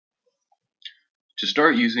To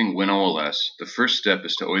start using WINols, the first step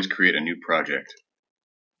is to always create a new project.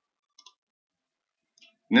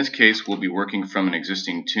 In this case, we'll be working from an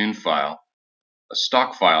existing tune file, a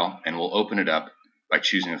stock file, and we'll open it up by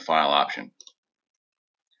choosing a file option.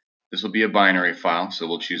 This will be a binary file, so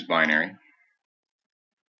we'll choose binary.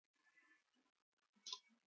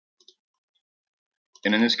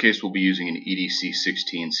 And in this case, we'll be using an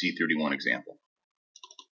EDC16 C31 example.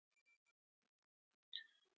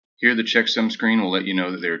 Here, the checksum screen will let you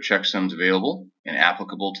know that there are checksums available and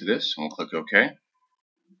applicable to this, and we'll click OK.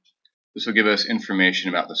 This will give us information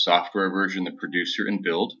about the software version, the producer, and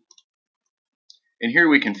build. And here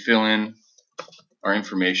we can fill in our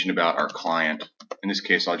information about our client. In this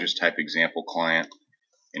case, I'll just type example client,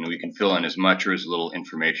 and we can fill in as much or as little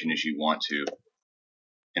information as you want to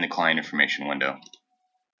in the client information window.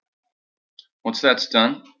 Once that's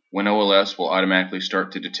done, WINols will automatically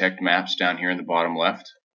start to detect maps down here in the bottom left.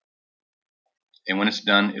 And when it's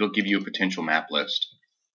done, it'll give you a potential map list.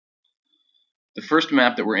 The first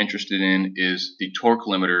map that we're interested in is the torque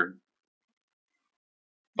limiter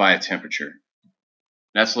via temperature.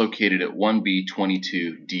 That's located at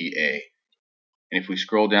 1B22DA. And if we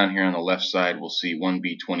scroll down here on the left side, we'll see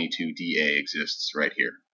 1B22DA exists right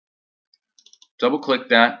here. Double click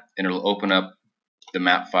that and it'll open up the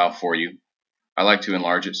map file for you. I like to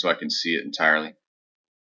enlarge it so I can see it entirely.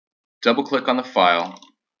 Double click on the file,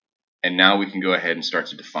 and now we can go ahead and start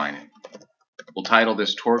to define it. We'll title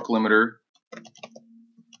this torque limiter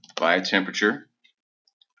via temperature,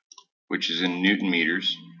 which is in Newton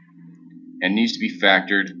meters, and needs to be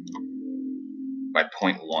factored by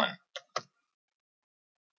 0.1.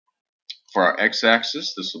 For our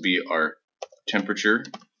x-axis, this will be our temperature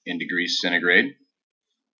in degrees centigrade.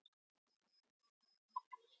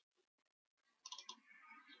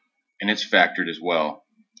 And it's factored as well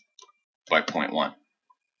by 0.1.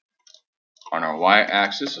 On our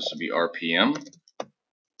y-axis, this will be RPM.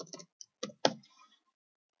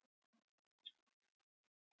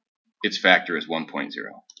 Its factor is 1.0.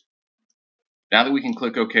 Now that we can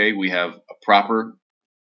click OK, we have a proper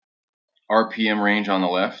RPM range on the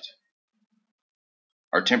left,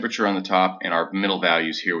 our temperature on the top, and our middle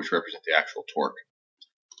values here, which represent the actual torque.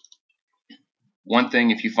 One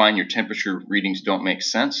thing, if you find your temperature readings don't make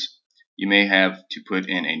sense, you may have to put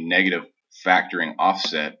in a negative factoring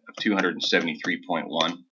offset of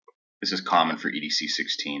 273.1. This is common for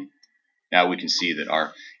EDC16. Now we can see that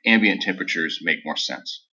our ambient temperatures make more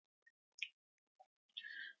sense.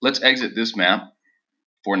 Let's exit this map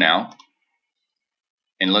for now,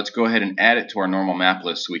 and let's go ahead and add it to our normal map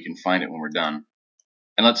list so we can find it when we're done.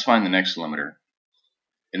 And let's find the next limiter.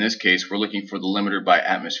 In this case, we're looking for the limiter by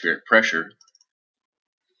atmospheric pressure.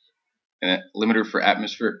 And that limiter for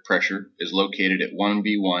atmospheric pressure is located at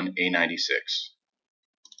 1B1A96.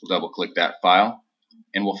 We'll double click that file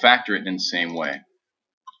and we'll factor it in the same way.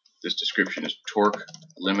 This description is torque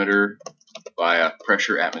limiter via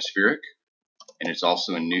pressure atmospheric, and it's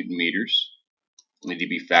also in Newton meters. It need to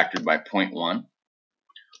be factored by 0.1.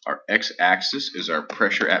 Our x-axis is our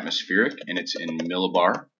pressure atmospheric, and it's in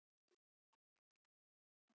millibar,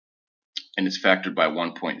 and it's factored by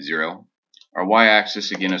 1.0. Our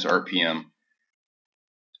y-axis again is RPM,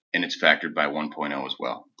 and it's factored by 1.0 as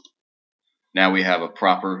well. Now we have a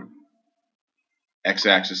proper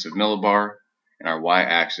x-axis of millibar and our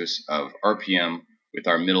y-axis of RPM with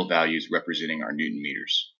our middle values representing our Newton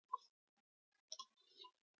meters.